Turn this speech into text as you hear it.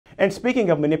And speaking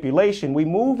of manipulation, we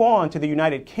move on to the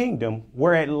United Kingdom,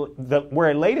 where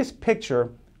a latest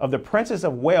picture of the Princess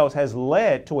of Wales has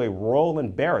led to a royal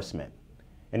embarrassment.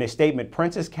 In a statement,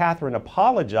 Princess Catherine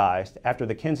apologized after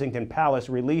the Kensington Palace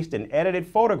released an edited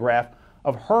photograph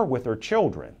of her with her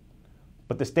children.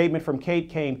 But the statement from Kate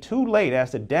came too late,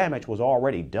 as the damage was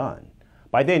already done.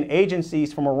 By then,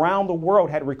 agencies from around the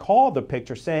world had recalled the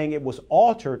picture, saying it was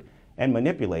altered and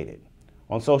manipulated.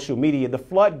 On social media, the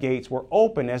floodgates were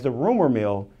open as the rumor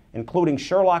mill, including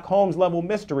Sherlock Holmes-level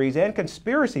mysteries and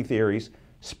conspiracy theories,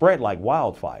 spread like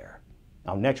wildfire.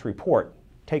 Our next report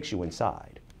takes you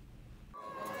inside.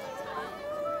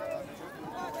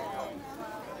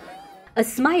 A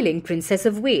smiling Princess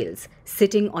of Wales,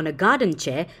 sitting on a garden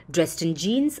chair, dressed in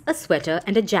jeans, a sweater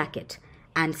and a jacket,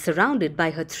 and surrounded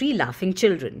by her 3 laughing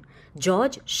children,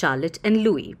 George, Charlotte and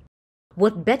Louis.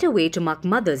 What better way to mark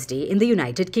Mother's Day in the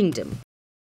United Kingdom?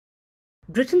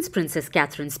 Britain's Princess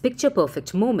Catherine's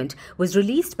picture-perfect moment was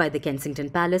released by the Kensington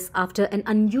Palace after an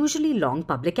unusually long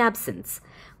public absence.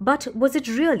 But was it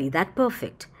really that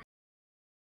perfect?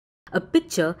 A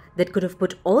picture that could have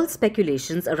put all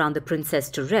speculations around the princess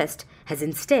to rest has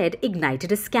instead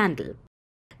ignited a scandal.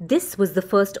 This was the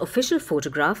first official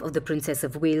photograph of the Princess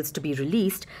of Wales to be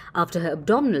released after her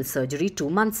abdominal surgery 2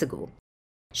 months ago.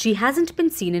 She hasn't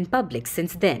been seen in public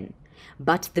since then.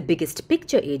 But the biggest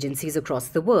picture agencies across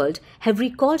the world have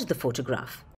recalled the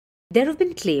photograph. There have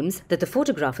been claims that the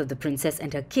photograph of the princess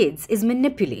and her kids is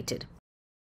manipulated.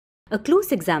 A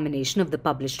close examination of the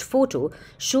published photo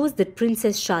shows that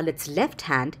Princess Charlotte's left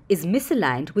hand is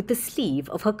misaligned with the sleeve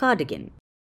of her cardigan.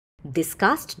 This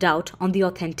cast doubt on the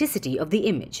authenticity of the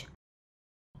image.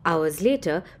 Hours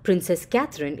later, Princess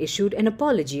Catherine issued an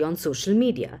apology on social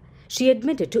media. She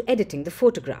admitted to editing the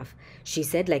photograph. She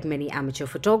said, like many amateur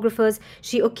photographers,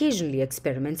 she occasionally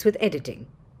experiments with editing.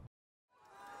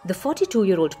 The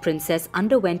 42-year-old princess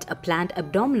underwent a planned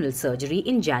abdominal surgery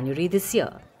in January this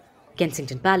year.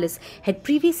 Kensington Palace had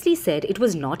previously said it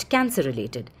was not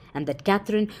cancer-related and that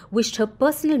Catherine wished her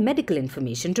personal medical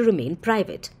information to remain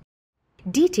private.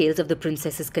 Details of the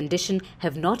princess's condition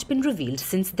have not been revealed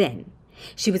since then.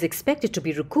 She was expected to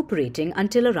be recuperating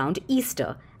until around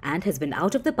Easter and has been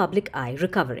out of the public eye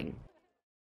recovering.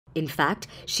 In fact,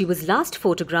 she was last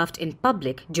photographed in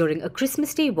public during a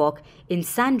Christmas Day walk in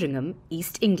Sandringham,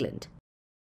 East England.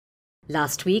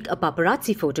 Last week, a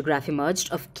paparazzi photograph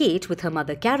emerged of Kate with her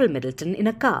mother Carol Middleton in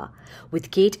a car,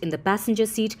 with Kate in the passenger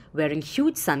seat wearing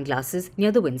huge sunglasses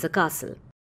near the Windsor Castle.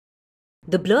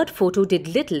 The blurred photo did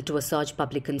little to assuage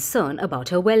public concern about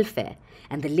her welfare,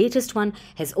 and the latest one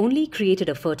has only created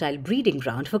a fertile breeding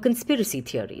ground for conspiracy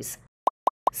theories.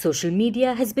 Social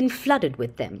media has been flooded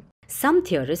with them. Some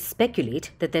theorists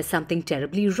speculate that there's something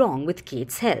terribly wrong with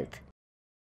Kate's health.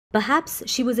 Perhaps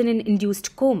she was in an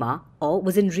induced coma or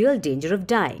was in real danger of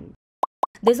dying.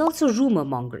 There's also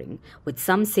rumor-mongering, with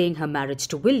some saying her marriage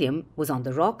to William was on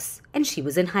the rocks and she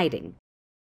was in hiding.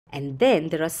 And then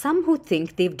there are some who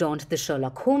think they've donned the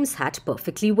Sherlock Holmes hat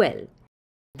perfectly well.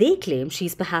 They claim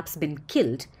she's perhaps been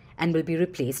killed and will be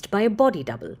replaced by a body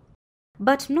double.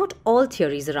 But not all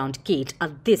theories around Kate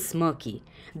are this murky.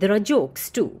 There are jokes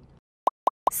too.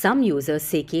 Some users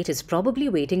say Kate is probably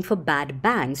waiting for bad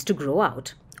bangs to grow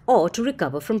out or to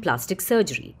recover from plastic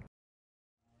surgery.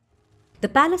 The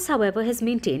palace, however, has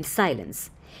maintained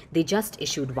silence. They just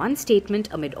issued one statement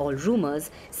amid all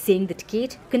rumors, saying that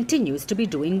Kate continues to be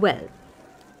doing well.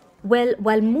 Well,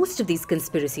 while most of these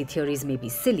conspiracy theories may be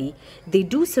silly, they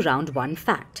do surround one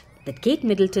fact, that Kate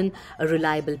Middleton, a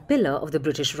reliable pillar of the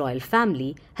British royal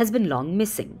family, has been long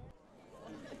missing.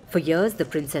 For years, the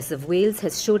Princess of Wales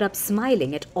has showed up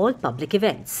smiling at all public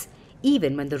events.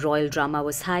 Even when the royal drama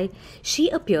was high, she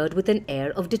appeared with an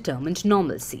air of determined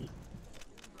normalcy.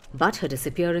 But her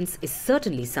disappearance is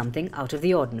certainly something out of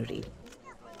the ordinary.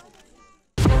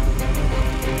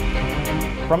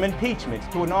 From impeachments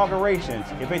to inaugurations,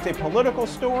 if it's a political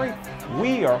story,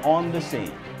 we are on the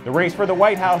scene. The race for the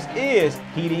White House is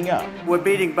heating up. We're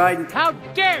beating Biden. How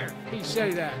dare he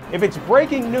say that? If it's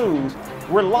breaking news,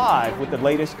 we're live with the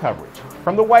latest coverage.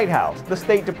 From the White House, the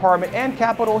State Department, and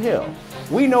Capitol Hill,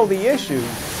 we know the issues,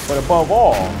 but above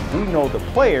all, we know the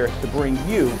players to bring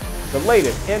you the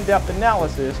latest in-depth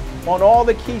analysis on all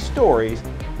the key stories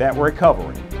that we're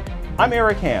covering. I'm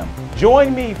Eric Ham.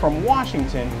 Join me from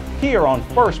Washington here on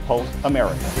Firstpost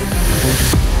America.